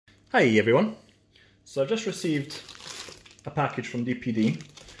Hi everyone, so I've just received a package from DPD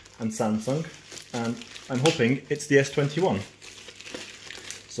and Samsung and I'm hoping it's the S21.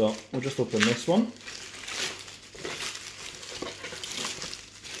 So we'll just open this one.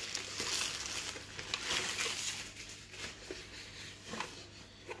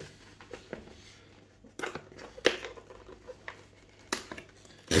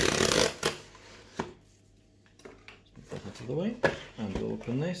 Put that out of the way and we'll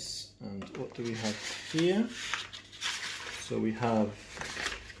open this. And what do we have here? So we have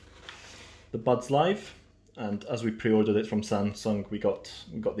the Buds Live, and as we pre-ordered it from Samsung, we got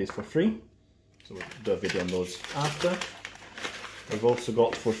these for free. So we'll do a video on those after. We've also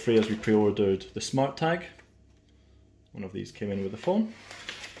got for free, as we pre-ordered, the Smart Tag. One of these came in with the phone.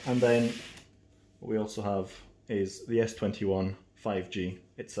 And then what we also have is the S21 5G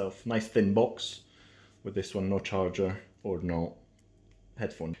itself. Nice thin box with this one, no charger or no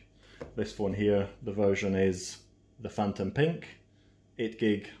headphone. This phone here, the version is the Phantom Pink,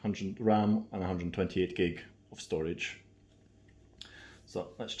 8GB 100 RAM and 128GB of storage. So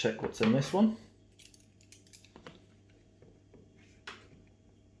let's check what's in this one.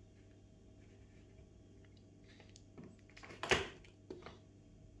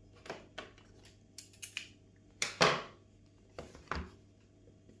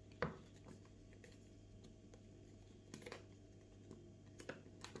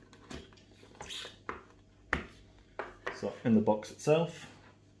 So in the box itself,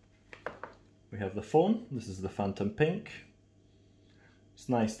 we have the phone. This is the Phantom Pink. It's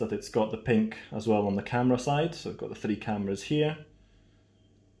nice that it's got the pink as well on the camera side. So I've got the 3 cameras here.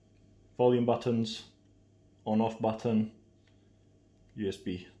 Volume buttons, on-off button,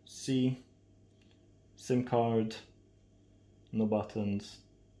 USB-C, SIM card, no buttons,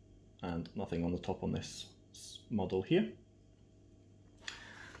 and nothing on the top on this model here.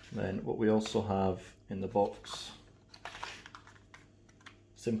 Then what we also have in the box,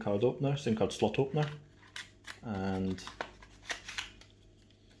 SIM card opener, SIM card slot opener, and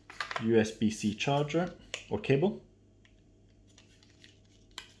USB-C charger or cable.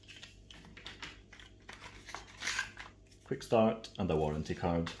 Quick start and a warranty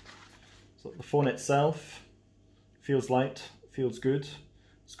card. So the phone itself feels light, feels good.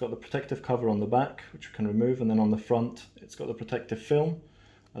 It's got the protective cover on the back, which you can remove, and then on the front it's got the protective film,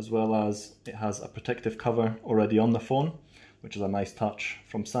 as well as it has a protective cover already on the phone, which is a nice touch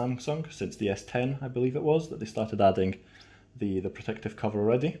from Samsung since the S10, I believe it was, that they started adding the protective cover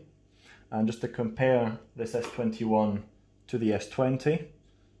already. And just to compare this S21 to the S20,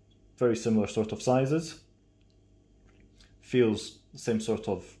 very similar sort of sizes, feels the same sort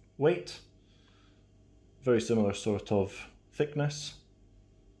of weight, very similar sort of thickness,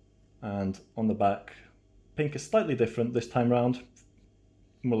 and on the back, pink is slightly different this time round,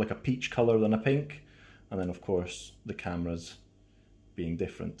 more like a peach colour than a pink. And then of course the cameras being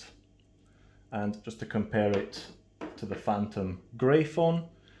different. And just to compare it to the Phantom Grey phone,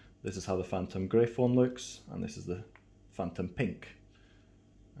 this is how the Phantom Grey phone looks, and this is the Phantom Pink.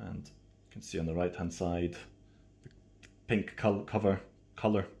 And you can see on the right hand side, the pink colour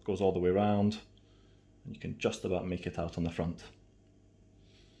goes all the way around, and you can just about make it out on the front.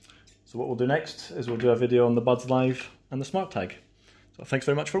 So what we'll do next is we'll do a video on the Buds Live and the Smart Tag. So thanks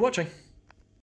very much for watching.